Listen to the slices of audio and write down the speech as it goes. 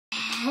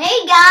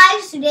Hey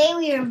guys, today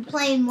we are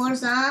playing more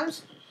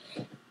Zombies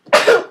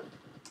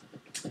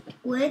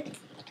with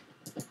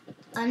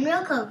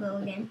Unreal Coco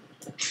again.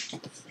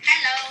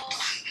 Hello.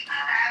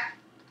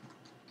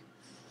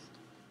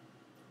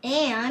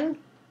 And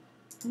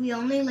we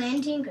only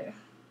land Tinker.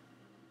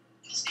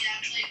 Because we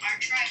actually are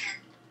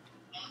tryhard.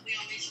 But we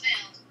always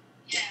failed.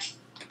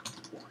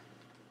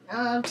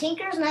 Yeah.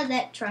 Tinker's not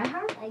that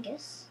tryhard, I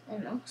guess. I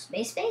don't know.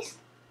 Space?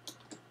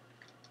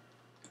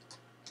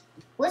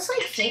 What's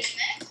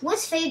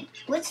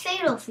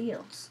Fatal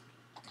Fields?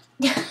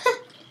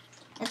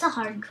 That's a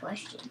hard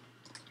question.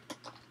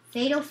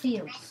 Fatal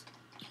Fields.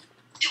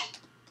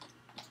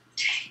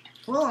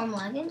 Whoa, I'm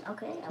lagging.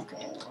 Okay. Well,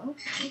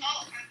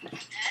 Oh, I'm dead.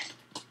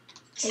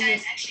 This Is guy it-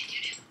 is actually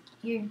doo-doo.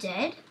 you're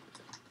dead?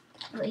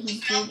 But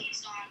he's No, dead.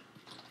 he's gone.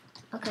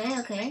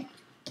 Okay.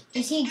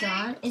 Is he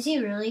gone? Is he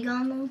really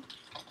gone though?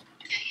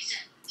 Yeah, he's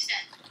dead. He's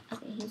dead.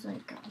 Okay, he's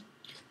like gone.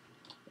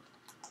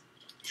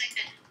 He's like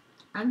dead.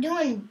 I'm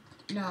doing.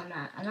 No, I'm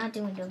not. I'm not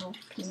doing double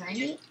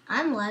P90.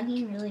 I'm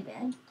lagging really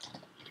bad.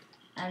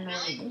 I don't know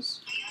what it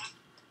is. I'm not.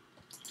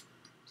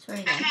 Sorry,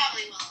 I guys.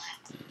 probably will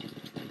laugh.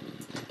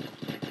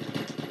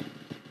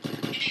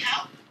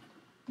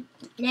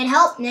 You need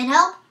help? Need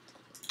help.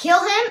 Kill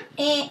him,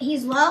 and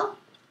he's low.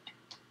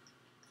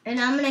 And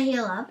I'm gonna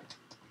heal up.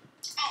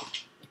 Oh.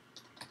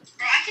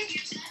 Bro, I can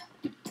use that.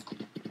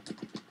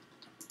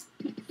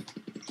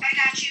 I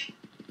got you.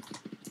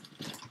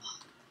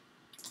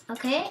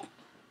 Okay.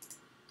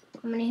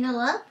 I'm gonna heal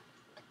up.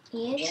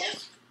 Here it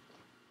is.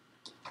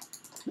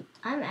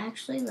 I'm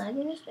actually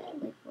lagging this bad.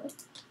 Like what?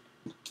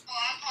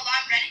 Hold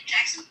on, ready?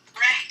 Jackson,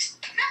 right.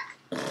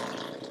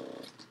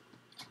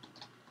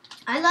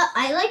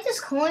 I like this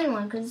coin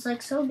one because it's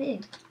like so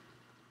big.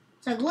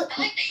 It's like look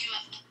I like that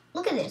UFO.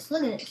 look at this.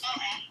 Look at this.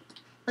 Oh,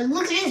 But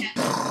look at this.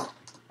 red.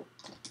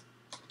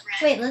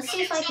 Wait, let's see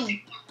Okay, if I let's go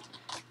can.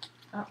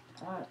 through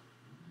portal.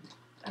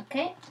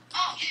 Okay.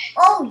 Oh, yeah.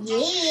 Oh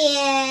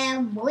yeah,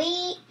 boy.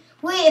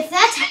 Wait, if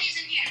that's Minnie's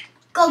in here.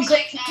 go It's go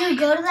like, dude,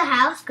 go to the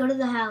house. Go to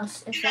the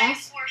house. If Dude, I have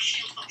that's 4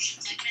 shield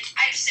potions. Like,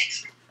 I have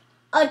 6.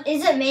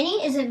 is it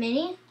mini? Is it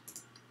mini?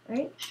 Right.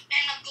 And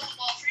a gold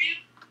ball for you.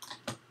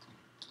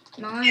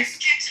 Here, Nice.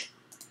 Jackson.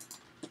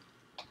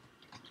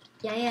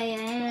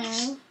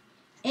 Yeah.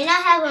 And I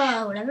have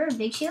a whatever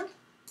big shield.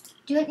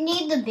 Do you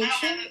need the I big don't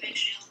shield? have a big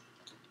shield.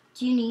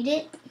 Do you need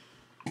it?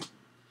 No.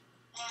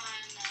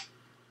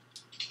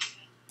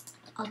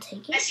 I'll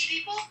take I it. see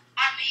people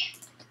on me.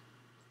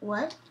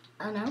 What?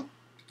 Oh no. On me,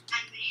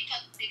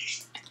 but they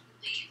just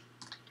leave.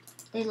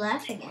 They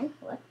left again.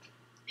 What?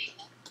 They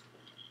go.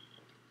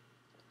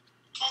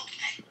 Oh,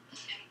 okay.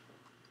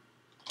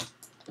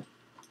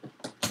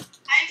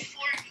 I have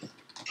 4 of you.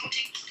 Don't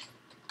take me.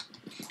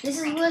 This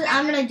is what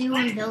I'm gonna do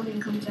when building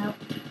comes out.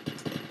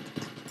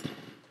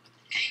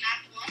 Okay,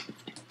 knocked one.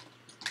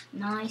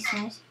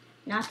 Nice.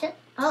 Knocked it.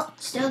 Oh,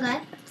 still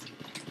got it.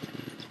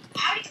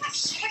 How do you have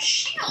so much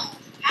shield?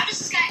 How does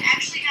this guy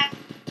actually have...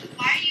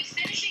 Why are you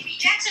finishing me?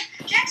 Jackson!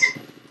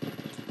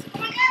 Oh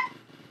my god!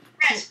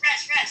 Res.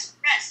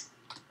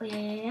 Oh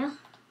yeah. You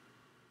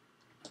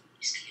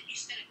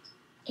spin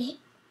it.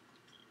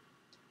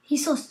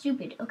 He's so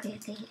stupid. Okay.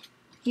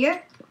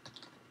 Here.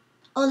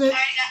 Oh, I already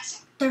got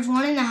some. there's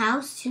one in the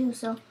house too.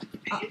 So.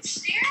 Are you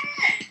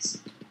serious?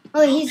 Oh,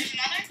 There's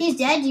another? he's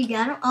dead. You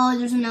got him. Oh,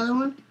 there's another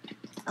one.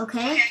 Okay,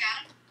 Okay. I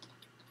got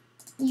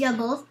him. You got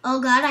both. Oh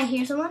God, I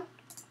hear someone.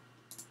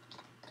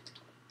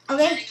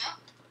 Okay. Setting up.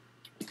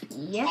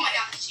 Yeah. Oh my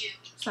god, it's you.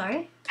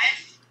 Sorry. I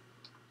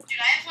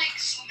have like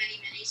so many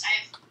minis. I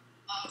have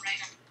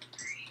right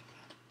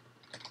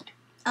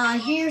on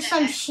 3. Here's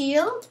some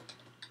shield.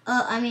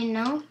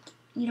 No,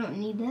 you don't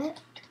need that.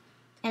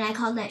 And I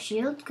called that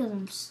shield because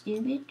I'm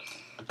stupid.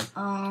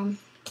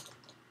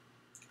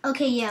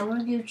 Okay, yeah, we're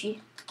Gucci.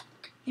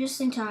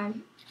 Just in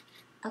time.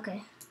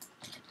 Okay.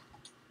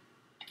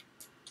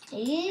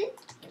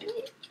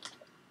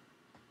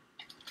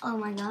 Oh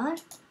my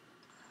God.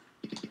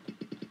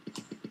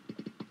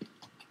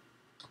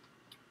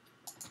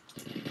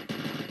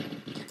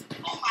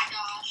 Oh my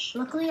gosh.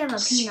 Luckily, I have a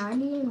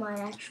P90 in my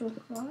actual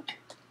slot.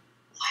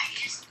 Why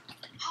is...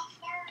 How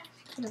far?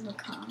 Bit of a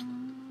car.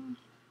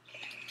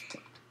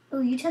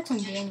 Oh, you took some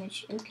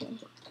damage. Okay.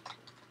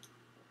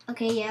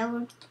 Okay,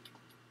 yeah,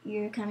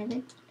 you're kind of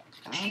good.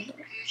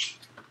 Gucci.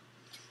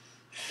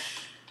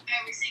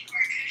 Everything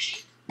for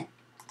Gucci.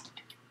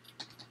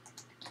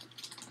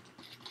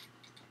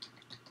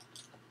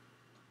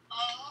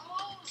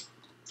 Oh,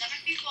 7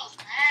 people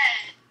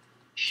dead.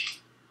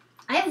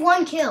 I have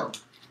 1 kill.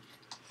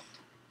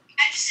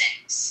 I have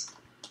 6.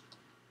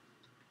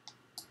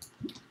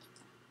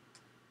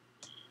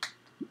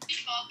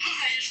 Beach ball.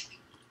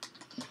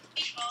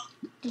 Beach ball.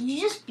 Did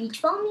you just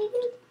beach ball me,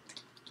 dude?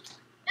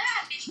 Yeah,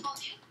 beach ball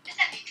you. It's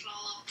a beach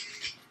ball over.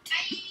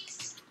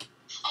 Nice.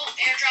 Oh,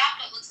 airdrop,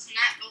 but let's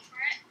not go for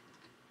it.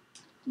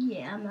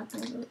 Yeah, I'm not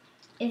gonna do it.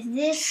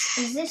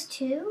 Is this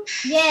 2?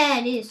 Yeah,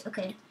 it is.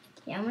 Okay.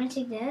 Yeah, I'm gonna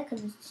take that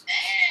because it's. Hey,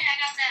 I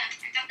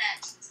got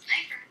that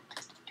sniper.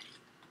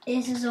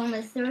 This is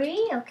only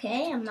 3.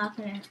 Okay, I'm not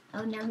gonna. I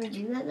would never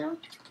do that though.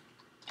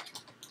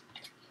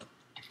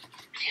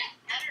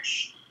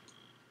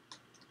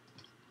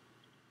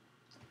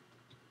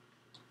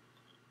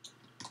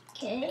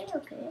 Okay. I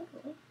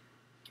don't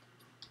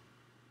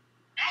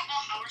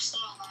know how we're still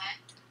alive.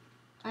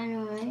 I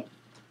know, right?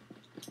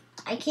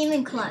 I came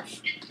in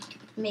clutch.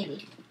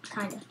 Maybe.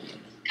 Kind of.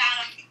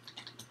 Got him.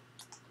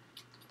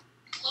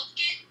 Look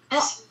at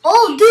this.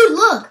 Oh, dude,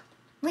 look!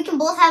 We can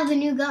both have the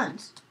new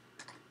guns.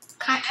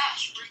 Oh my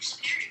gosh, we're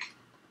superior.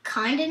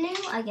 Kinda new,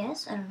 I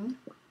guess. I don't know.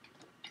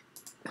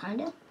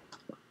 Kinda.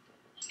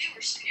 Okay,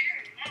 we're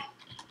superior now.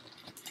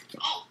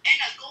 Oh, and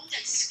a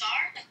golden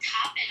scar to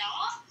top it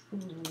off?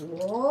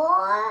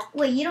 What?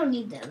 Wait, you don't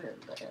need that. And a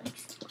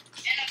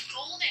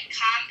golden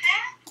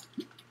compact?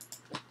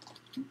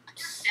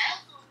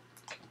 Devil.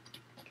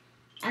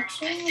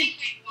 Actually, I think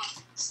we won.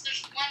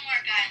 There's one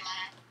more guy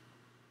left.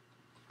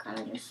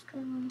 kinda just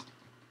gonna...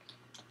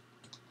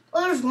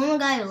 Oh, there's one more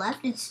guy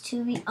left. It's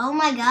 2v. Oh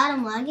my god,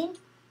 I'm lagging.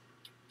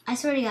 I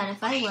swear to god,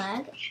 if I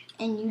lag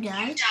and you You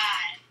die...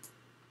 died.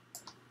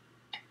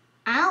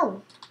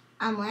 Ow!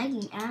 I'm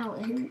lagging. Ow,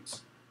 it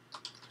hurts.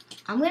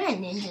 I'm gonna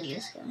ninja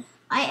this guy.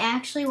 I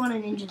actually want to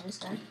ninja this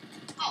guy.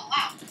 Oh,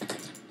 wow.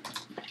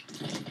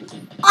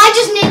 I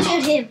just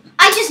ninjaed him!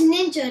 I just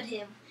ninjaed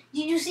him!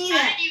 Did you see How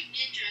that? did you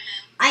ninja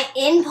him? I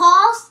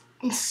impulsed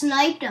and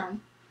sniped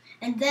him.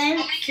 And then...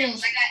 How many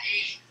kills? I got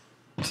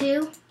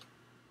 8. 2.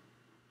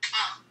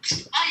 Oh,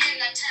 yeah,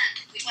 not 10.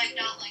 We wiped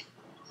out, like,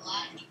 a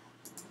lot of people.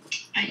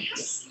 Are you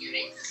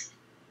serious?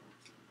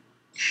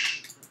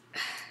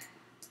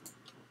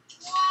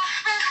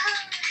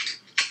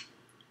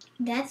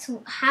 That's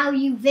how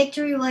you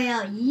victory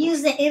royale. You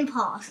use the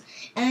impulse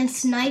and then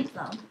snipe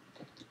them.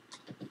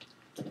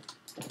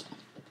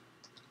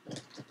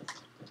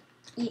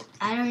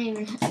 I don't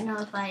even know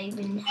if I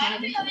even Why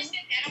had do we it. always get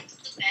hit up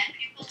with the bad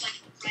people,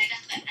 like, right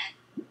at the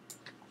end?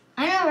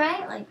 I know,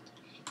 right? Like,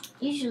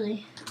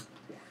 usually.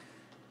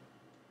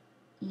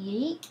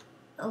 Yeet.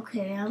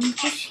 Okay, I'm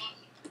just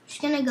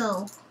gonna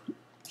go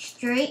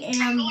straight and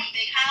I'm I'm... going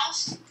big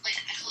house. Like,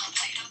 I call it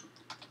White House.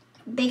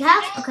 Big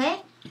house?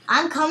 Okay.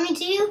 I'm coming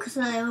to you because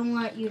I don't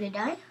want you to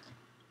die.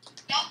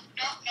 Nope,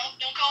 don't go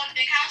in the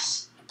big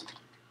house.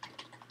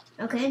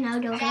 Okay, now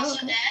don't I'm go. also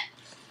Okay. dead.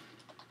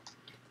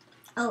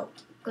 Oh,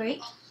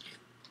 great.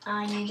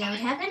 I knew that would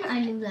happen. I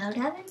knew that would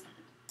happen.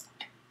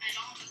 I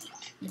don't have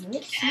a gun. Knew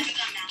it. Okay, I have a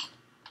gun now.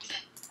 I'm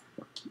good.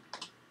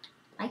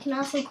 I can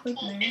also quick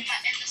Oh, in match.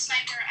 the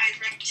sniper, I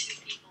wrecked 2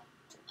 people.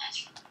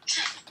 That's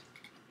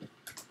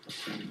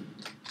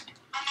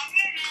I'm over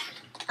here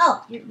now.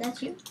 Oh,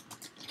 that's you?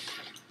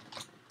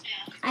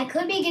 Yeah. I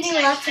could be getting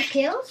lots of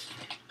kills.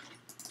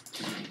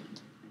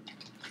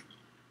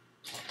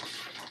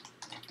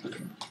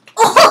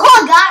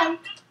 Oh, got him.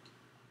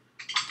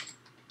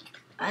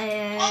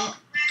 Oh,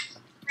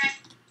 wreck.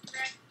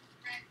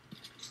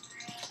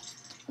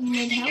 You Where need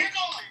do you think help? you're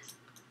going?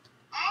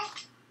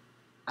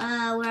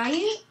 Oh, Where are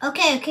you?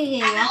 Okay,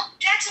 yeah. help.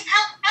 Jackson,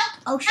 help.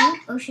 Oh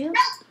shoot.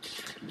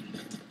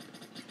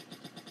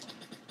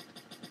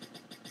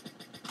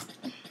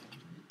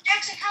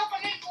 Jackson, help.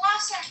 I'm in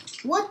Blossom.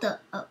 What the?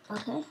 Oh,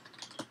 okay.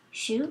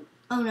 Shoot.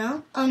 Oh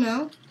no.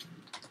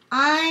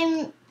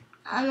 I'm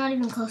not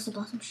even close to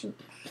Blossom. Shoot.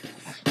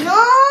 No!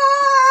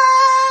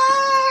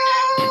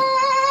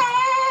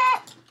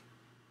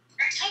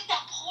 Or took the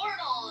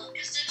portal,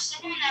 because there's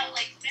someone that,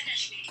 like,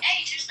 finished me.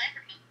 Hey, 2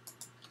 sniper kills.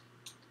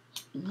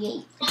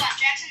 Yay. Hold on,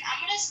 Jackson. I'm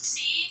gonna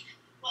see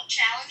what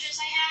challenges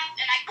I have,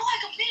 and I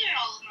completed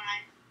all of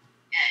mine.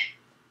 Yeah.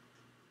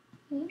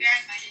 You're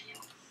invited, you.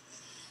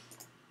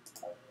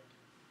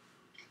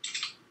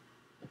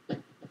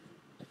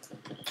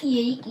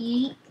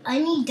 Yeet. I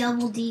need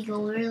double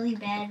deagle really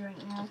bad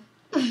right now.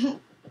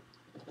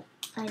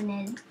 I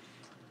need.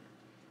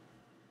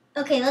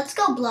 Okay, let's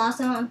go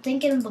Blossom. I'm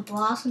thinking of the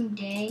Blossom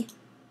Day,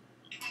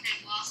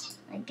 Okay, Blossom.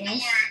 I And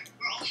guess.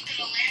 we're only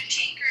gonna land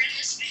Tinker in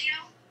this video.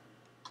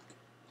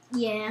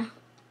 Yeah.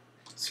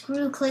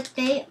 Screw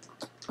clickbait.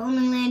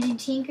 Only landing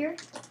Tinker.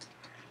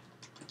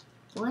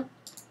 What?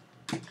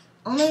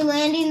 Only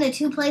landing the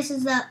 2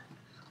 places that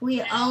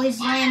we always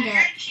land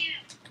at.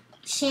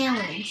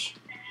 Challenge.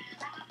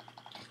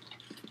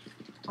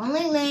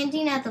 Only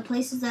landing at the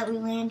places that we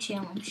land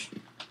challenge.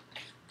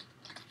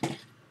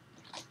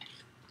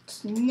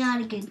 It's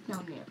not a good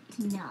thumbnail. It's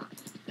not.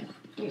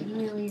 It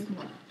really is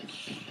not.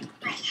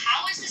 Bro,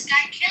 how is this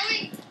guy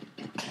killing?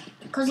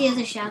 Because he has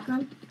a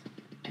shotgun.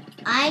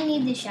 I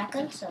need the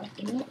shotgun, so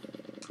give me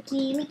it.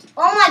 Give me.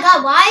 Oh my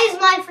god, why is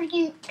my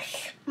freaking.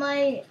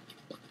 My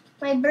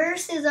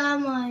burst is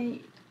on my.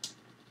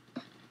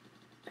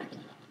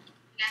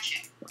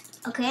 Gotcha.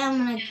 Okay, I'm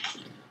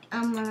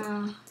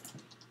gonna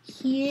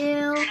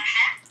heal. Gonna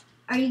hack?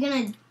 Are you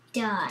gonna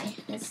die?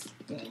 That's the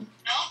thing.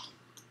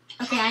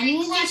 Nope. Okay, I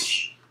need this.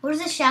 Clutch. Where's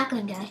the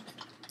shotgun guy?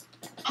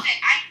 Okay,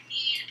 I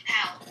need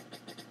help.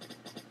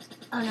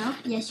 Oh no,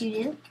 yes you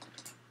do.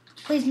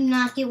 Please do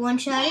not get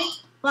one-shotted.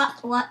 What?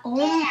 Oh Oh,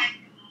 my god.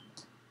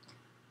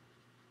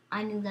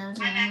 I knew that was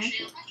I'm gonna happen.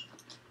 actually lucky.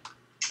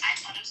 I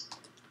thought it was.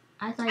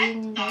 I thought you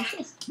knew that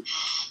was this.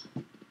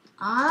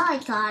 I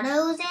thought it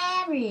was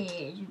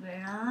average, but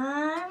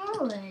I'm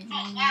average.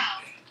 Oh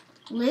wow.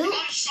 Loot? Go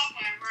to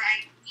somewhere where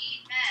I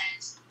need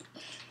meds.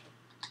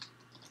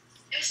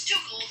 It was 2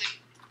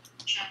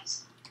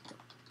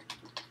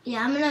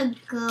 Yeah, I'm gonna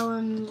go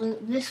and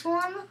loot this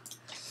one.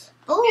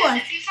 Oh, Yeah,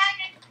 if you find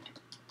it,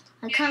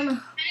 I kind of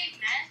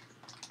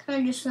any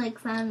meth, just like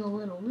found a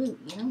little loot,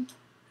 you know.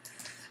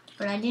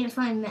 But I didn't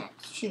find meth.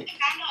 Shoot. I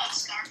found a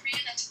scar for you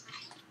that's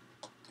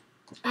purple.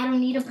 I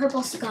don't need a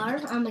purple scar.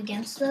 I'm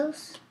against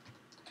those.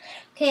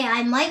 Okay,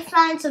 I might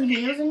find some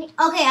heals in. Okay,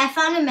 I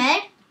found a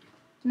med.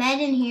 Med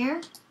in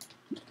here.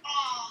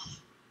 Oh,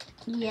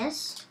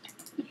 Yes.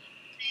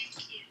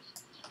 thank you.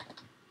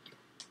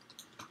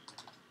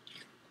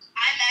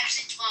 I'm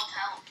actually 12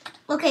 health.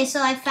 Okay,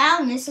 so I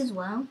found this as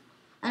well.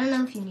 I don't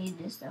know if you need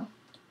this though.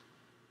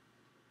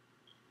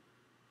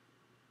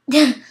 I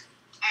already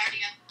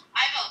have. I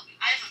have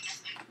a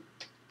method.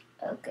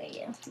 Okay,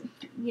 yeah.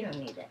 You don't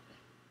need it.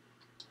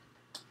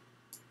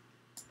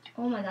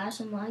 Oh my gosh,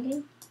 I'm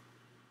lagging.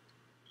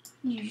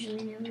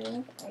 Usually never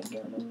lag. I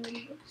don't know what it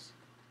is.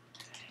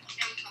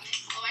 Okay, I'm coming.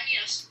 Oh, I need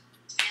a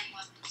spam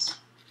weapon.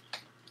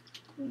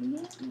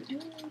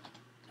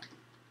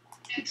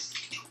 Next.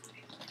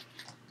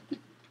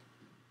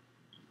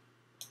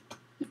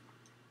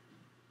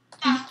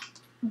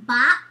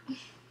 Bop.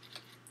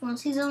 Want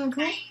to see something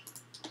cool?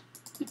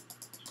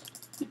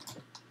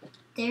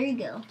 There you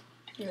go.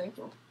 Really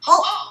cool.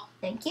 Oh,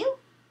 Thank you.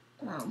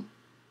 already.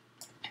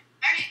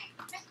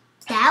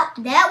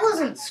 That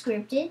wasn't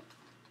scripted.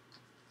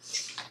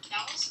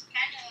 That was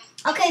kind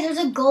of. Okay, there's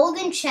a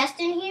golden chest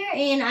in here,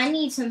 and I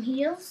need some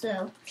heals,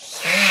 so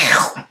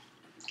slurping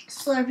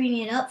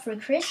it up for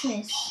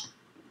Christmas.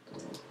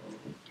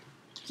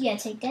 Yeah,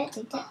 take that,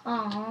 take that.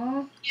 Aww.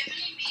 Do you have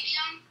any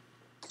medium?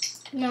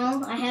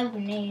 No, I have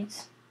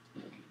grenades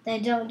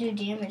that don't do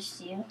damage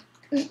to you.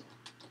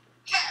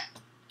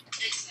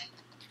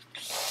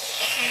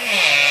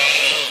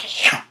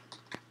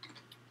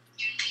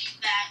 You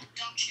need that,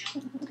 don't you?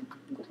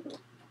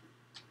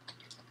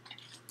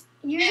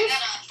 You're Yeah, I just,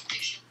 got a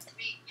picture for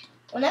me.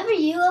 whenever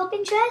you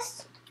open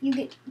chests, you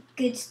get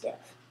good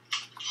stuff.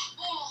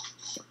 Oh,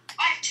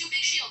 I have 2 big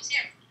shields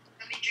here.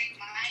 Let me drink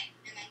mine,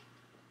 and then.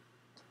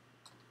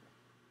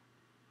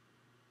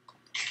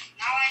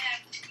 Now I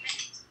have 2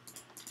 minutes.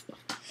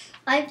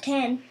 I have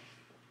 10.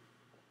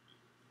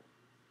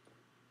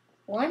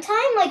 One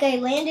time, like, I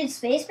landed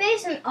space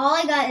base, and all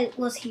I got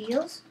was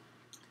heals.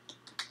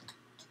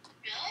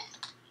 Really?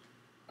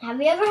 Have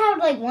you ever had,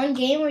 like, one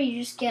game where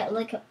you just get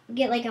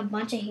a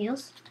bunch of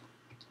heals?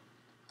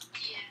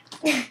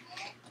 Yeah.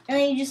 And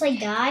then you just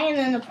like die, and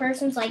then the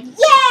person's like,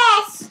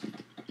 yes!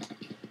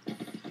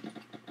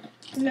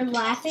 And they're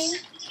laughing.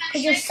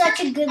 'Cause you're such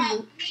a good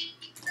loot.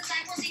 Because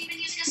I wasn't even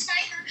using a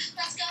sniper.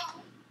 Let's go.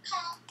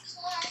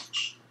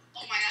 Clutch.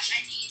 Oh my gosh,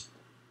 I need.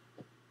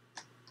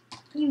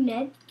 You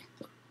Ned.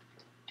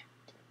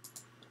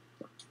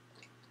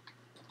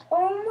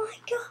 Oh my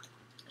god.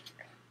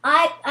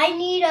 I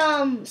need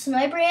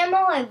sniper ammo.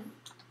 I have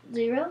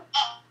 0.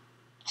 Oh,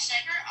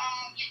 sniper.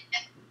 Yeah.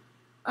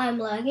 I'm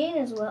lagging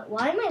as well.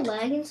 Why am I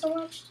lagging so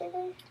much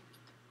today?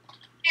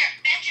 Here,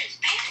 bandages,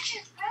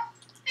 bro,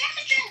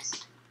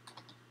 bandages.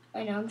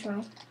 I know, I'm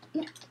trying.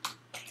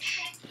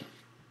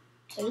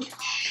 Oh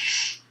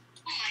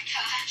my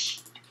gosh.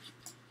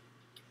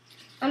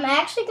 I'm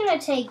actually gonna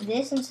take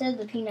this instead of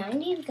the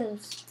P90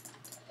 because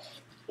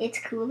it's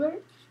cooler.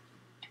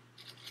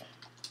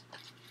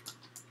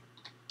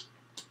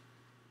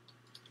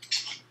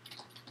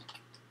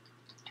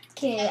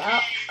 Okay,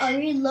 I'll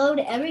reload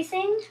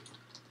everything.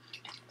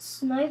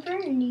 Sniper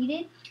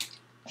needed.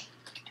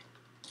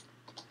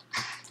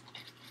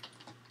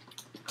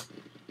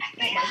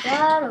 Oh my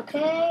god,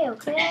 okay.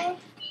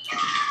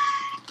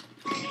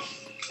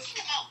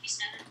 Oh, he's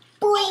dead.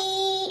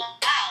 Boy!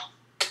 Wow.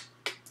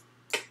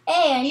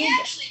 Hey, I He need.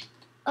 actually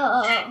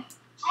Oh.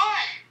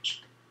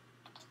 punched.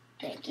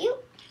 Thank you.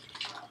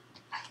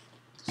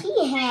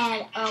 He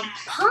had a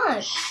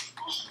punch,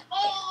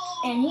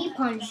 Oh. and he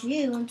punched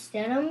you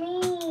instead of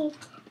me.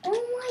 Oh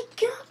my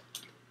god.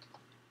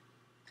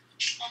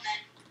 And then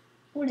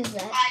What is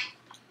that? I.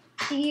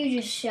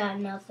 You just shot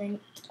nothing.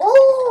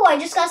 Oh, I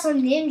just got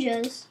some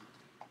ninjas.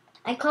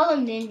 I call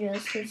them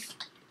ninjas because.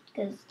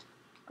 Okay,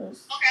 we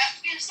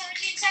have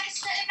 17 seconds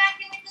to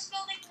evacuate this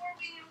building or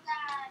we will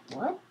die.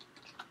 What?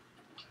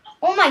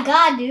 Oh my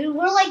god, dude.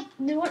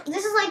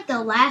 This is like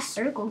the last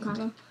circle, kind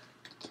of.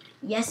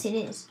 Yes, it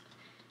is.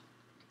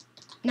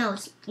 No,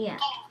 it's, yeah.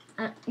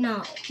 Oh,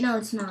 No,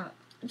 it's not.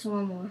 It's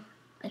one more,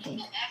 I think.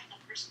 no, that's the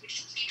person we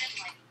should see it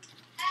like.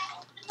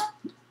 Ow,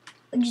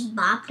 We just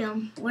bopped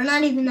him. We're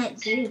not even that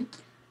good.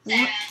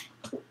 sad.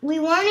 We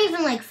weren't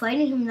even like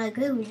fighting him that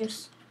good. We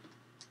just.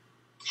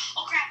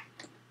 Oh crap.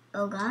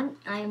 Oh god,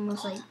 I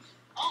almost like.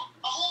 Oh,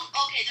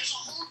 okay, there's a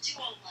whole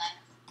duo left.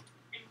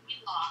 And we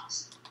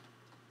lost.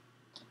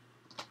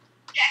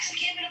 Jackson,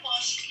 camp in a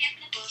bush.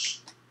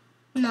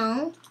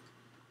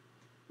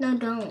 No,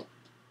 don't.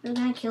 They're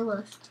gonna kill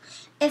us.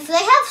 If they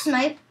have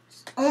snipers.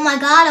 Oh my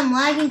god, I'm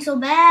lagging so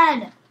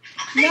bad.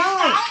 They No.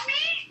 found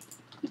me?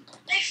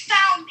 They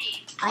found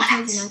me. I What?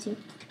 told you not to. Oh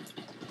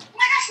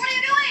my gosh, what are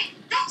you doing?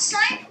 Don't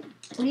snipe.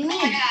 What do you Oh my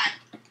mean? god.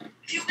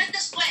 If you win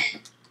this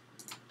win.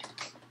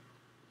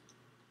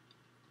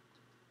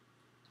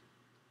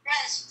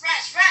 Res.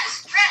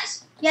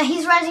 Yeah,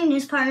 he's rising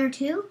his partner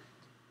too.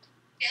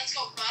 Okay, let's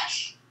go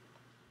rush.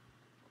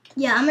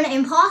 Yeah, I'm gonna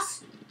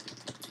impulse.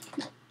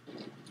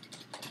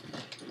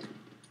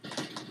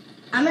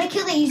 I'm gonna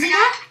kill the easy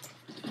guy.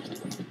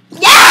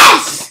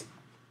 Yes!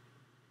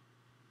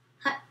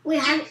 Wait,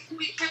 how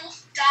We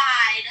both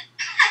died.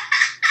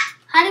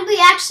 did we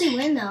actually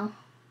win though?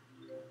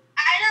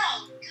 I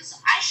know,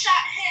 because I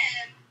shot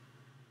him.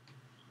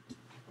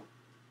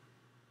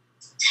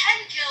 10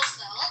 kills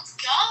though. Let's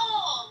go.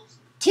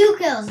 2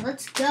 kills.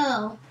 Let's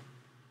go.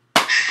 I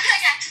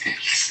got 10.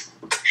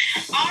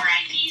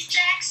 Alright, he's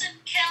Jackson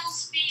kill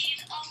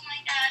speed. Oh my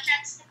god,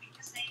 that's the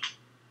same.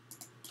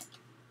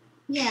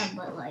 Yeah,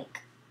 but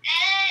like.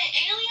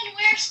 Hey,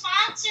 Alienware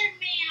sponsored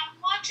me. I'm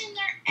watching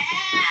their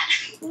ad.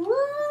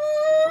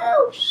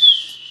 Woo!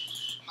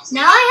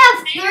 Now I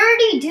have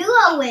 30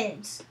 duo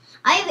wins.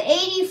 I have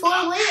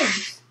 84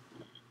 wins.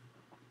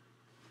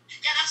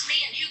 Yeah, that's me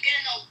and you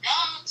getting those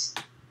guns.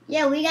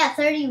 Yeah, we got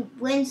 30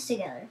 wins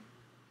together.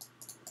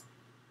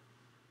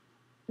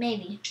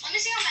 Maybe. Let me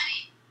see how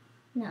many.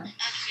 No.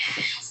 Okay,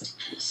 let's do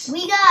this.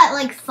 We got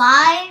like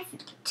 5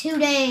 2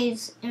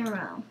 days in a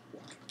row.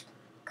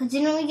 Cause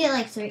didn't we get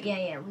like 3?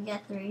 Yeah, we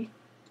got 3.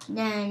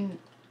 Then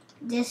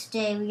this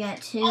day we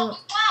got 2. Oh,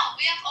 wow,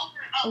 we have over.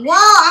 Whoa,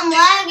 I'm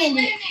lagging.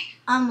 Landing.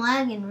 I'm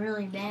lagging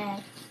really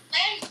bad.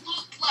 Land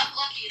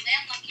lucky.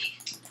 Land lucky.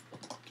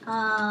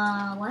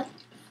 What?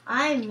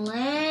 I'm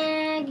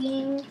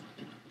lagging.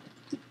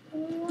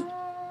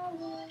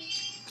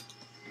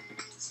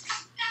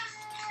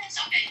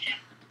 Okay, Jim.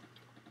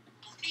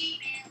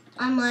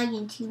 I'm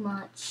lagging too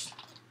much.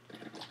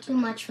 Too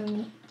much for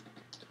me.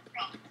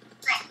 Bro,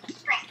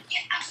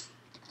 get out.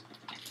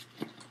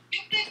 You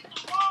picked the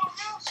wrong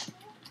house,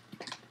 fool.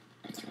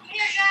 Come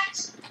here,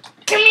 Jax.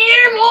 Come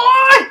here,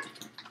 boy!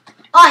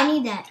 Oh, I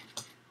need that.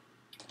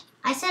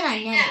 I said I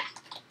net it.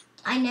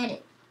 I net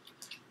it.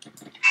 I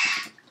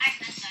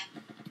missed that.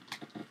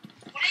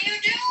 What are you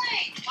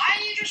doing? Why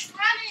are you just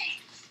running?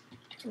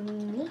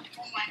 Me?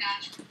 Oh my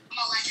gosh. I'm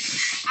a legend.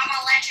 I'm a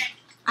legend.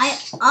 I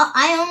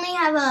only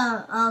have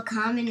a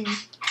common. Am I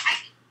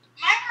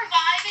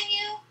reviving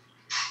you?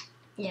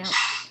 Yeah.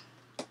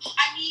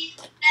 I need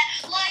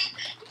that light.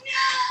 No!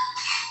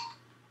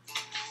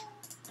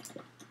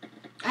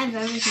 I have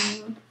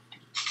everything.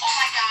 Oh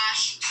my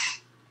gosh.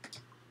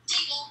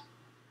 Deagle.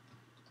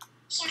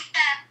 So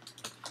bad.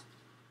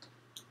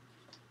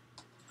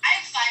 I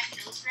have 5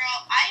 kills, bro.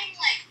 I'm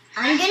like.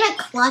 I'm gonna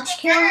clutch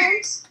kill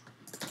him.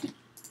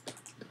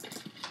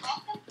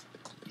 Welcome.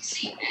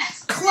 See,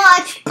 that's.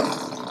 Clutch!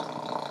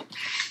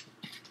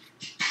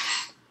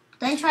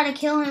 Then try to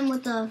kill him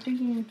with the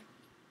freaking.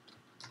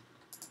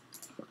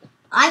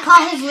 I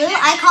call his loot.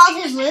 I call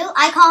his loot.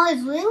 I call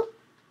his loot.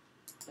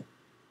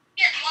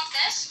 Here, you want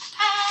this?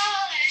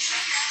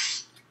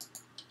 Hallelujah.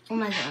 Oh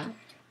my god.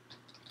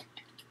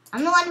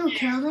 I'm the one who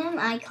killed him.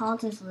 I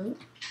called his loot.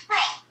 Bro. I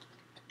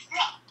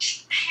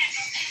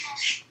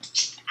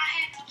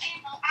have no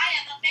ammo. I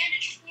have a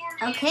bandage for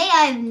you. Okay,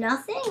 I have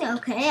nothing.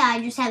 Okay, I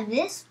just have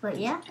this. But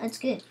yeah, that's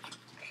good.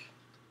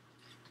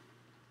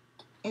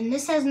 And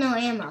this has no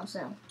ammo,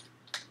 so.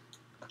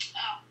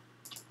 Oh.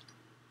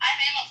 I have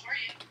ammo for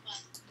you,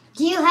 but.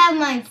 Do you have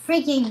my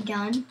freaking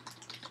gun?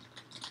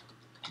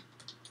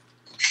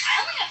 I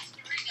only have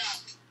 3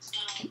 guns, so.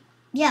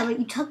 Yeah, but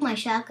you took my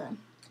shotgun.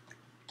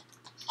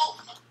 Oh.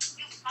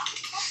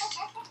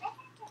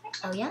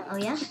 Oh yeah? Oh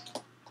yeah?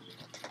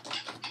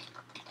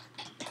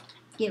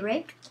 Get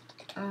raped?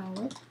 What? I don't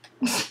know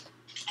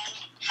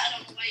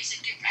why you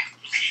said get back.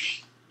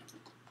 Okay.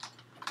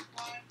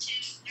 1, 2,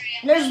 3.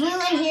 There's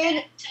loot in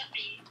here.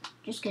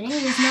 Just kidding.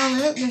 There's no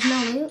loot. There's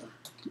no loot.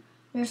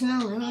 There's no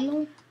loot in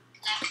there.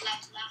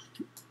 Left.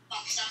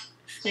 Bumps up.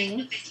 Screw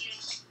you.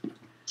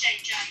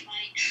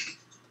 Dynamite.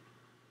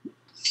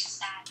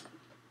 Stop.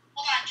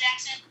 Hold on,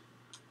 Jackson.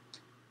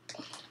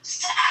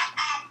 Stop.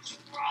 I'm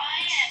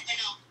trying. I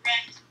know,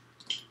 wrecked.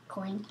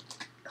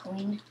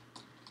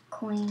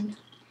 Coin.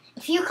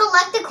 If you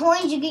collect the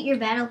coins, you get your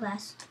battle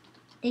pass.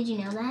 Did you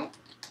know that?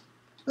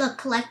 Look,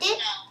 collect it.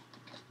 No.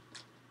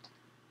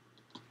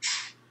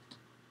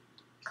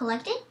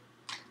 Collect it.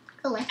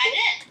 Collect I it.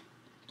 did.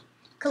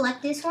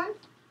 Collect this one.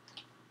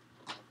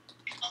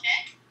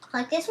 Okay.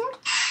 Collect this one.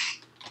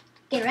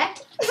 Get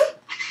wrecked.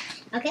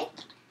 Okay.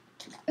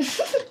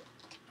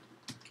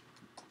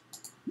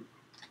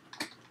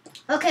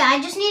 Okay, I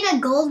just need a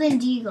golden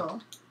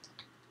deagle.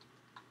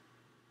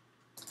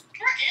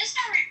 Where is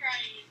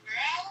everybody,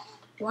 bro?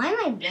 Why am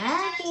I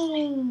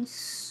lagging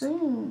so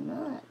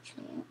much,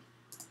 man?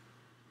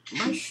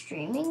 Am I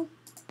streaming?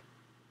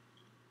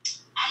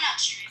 I'm not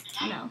streaming.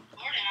 I'm No.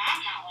 recording.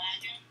 I'm not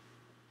lagging.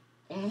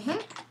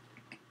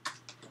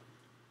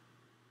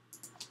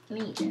 Me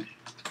either.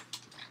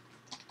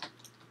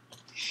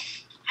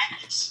 I'm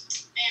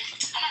just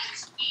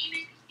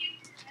gaming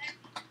computer.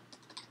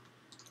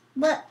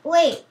 But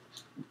wait,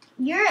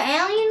 your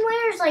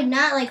Alienware is like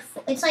not like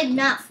it's like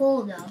not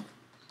full though.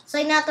 It's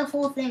like not the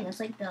full thing. It's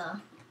like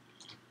the.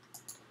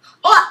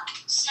 Oh,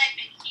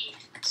 Sniping heat.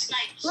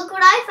 Snipes. look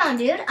what I found,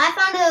 dude! I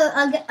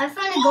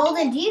found a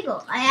golden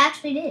deagle. I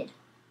actually did.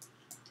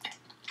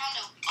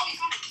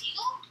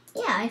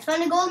 Yeah, I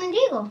found a golden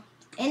eagle.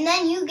 And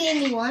then you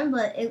gave me one,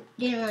 but it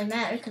didn't really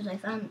matter because I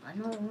found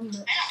another one. But...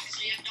 I know,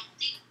 so you have double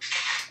D.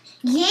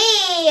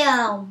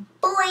 Yeah,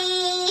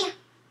 boy!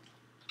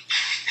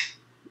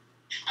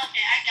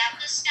 Okay, I got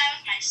this guy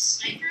with my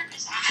sniper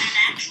because I'm an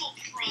actual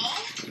pro.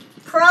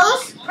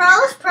 Pros?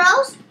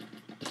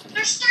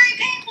 There's 3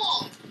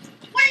 people!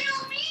 What do you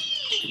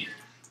mean?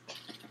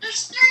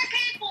 There's 3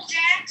 people,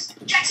 Jax!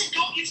 Jackson,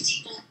 don't use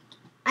Deagle.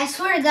 I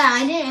swear to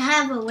God, I didn't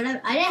have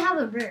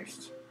a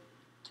burst.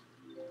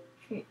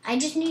 I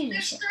just needed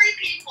There's it. 3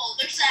 people.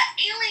 There's that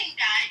alien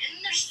guy, and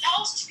then there's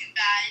those 2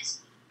 guys.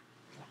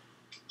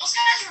 Those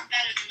guys were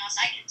better than us,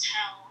 I can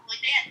tell.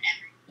 Like, they had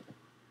everything.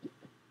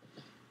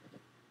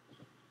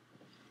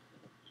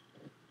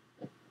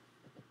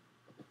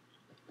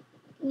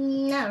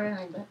 Not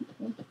really, but...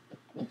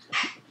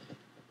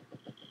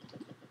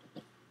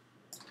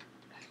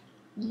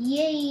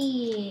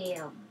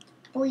 Yeah,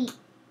 boy.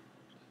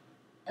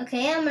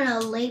 Okay, I'm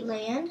gonna late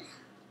land,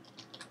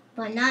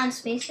 but not in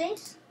space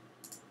base.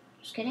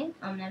 Just kidding,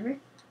 I'll never. Okay,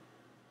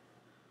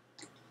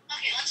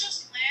 let's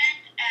just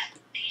land at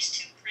these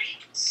 2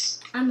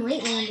 crates. I'm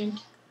late landing.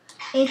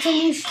 It's a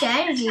new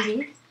strategy,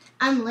 dude.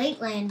 I'm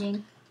late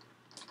landing,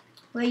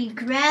 where you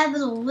grab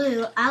the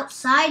loot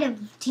outside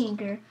of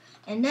Tinker,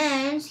 and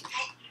then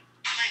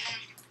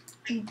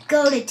you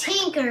go to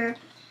Tinker,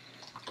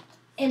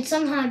 and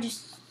somehow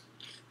just...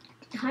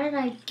 How did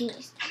I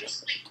get... I'm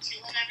just, like,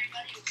 killing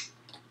everybody.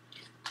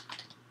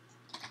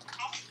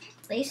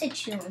 They said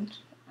chilling.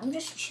 I'm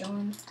just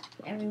chilling,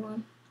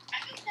 everyone. I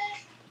think that...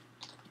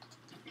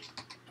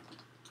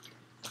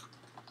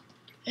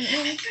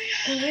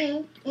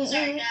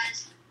 Sorry,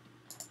 guys.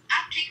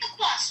 I'll take the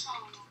bus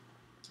home.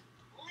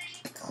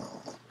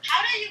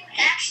 How did you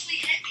actually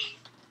hit me?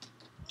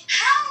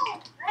 How,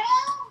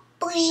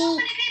 bro? Boing. So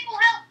many people.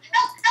 Help!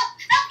 Help! Help!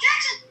 Help!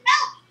 Jackson!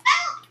 Help!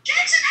 Help!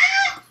 Jackson!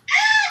 Help!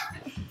 Help!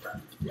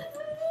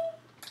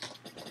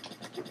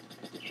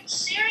 You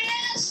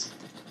serious?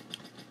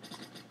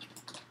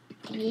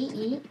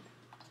 Yeet.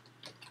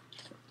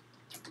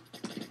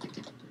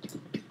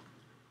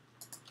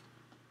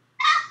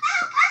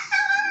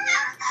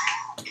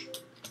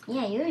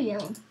 Yeah, you're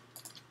young.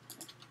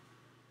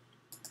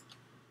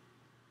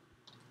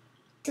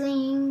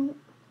 Doing.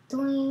 I'm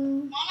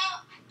gonna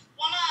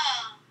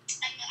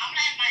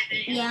end my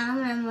video. Yeah,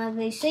 I'm on my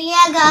video. So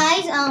yeah,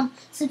 guys,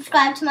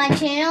 subscribe to my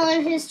channel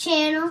and his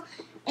channel,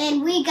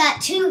 and we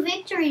got 2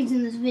 victories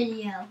in this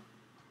video.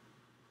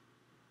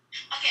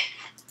 Okay,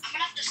 I'm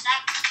gonna have to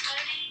stop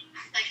playing.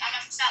 Like, I'm gonna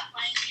have to stop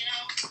playing, you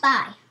know?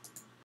 Bye.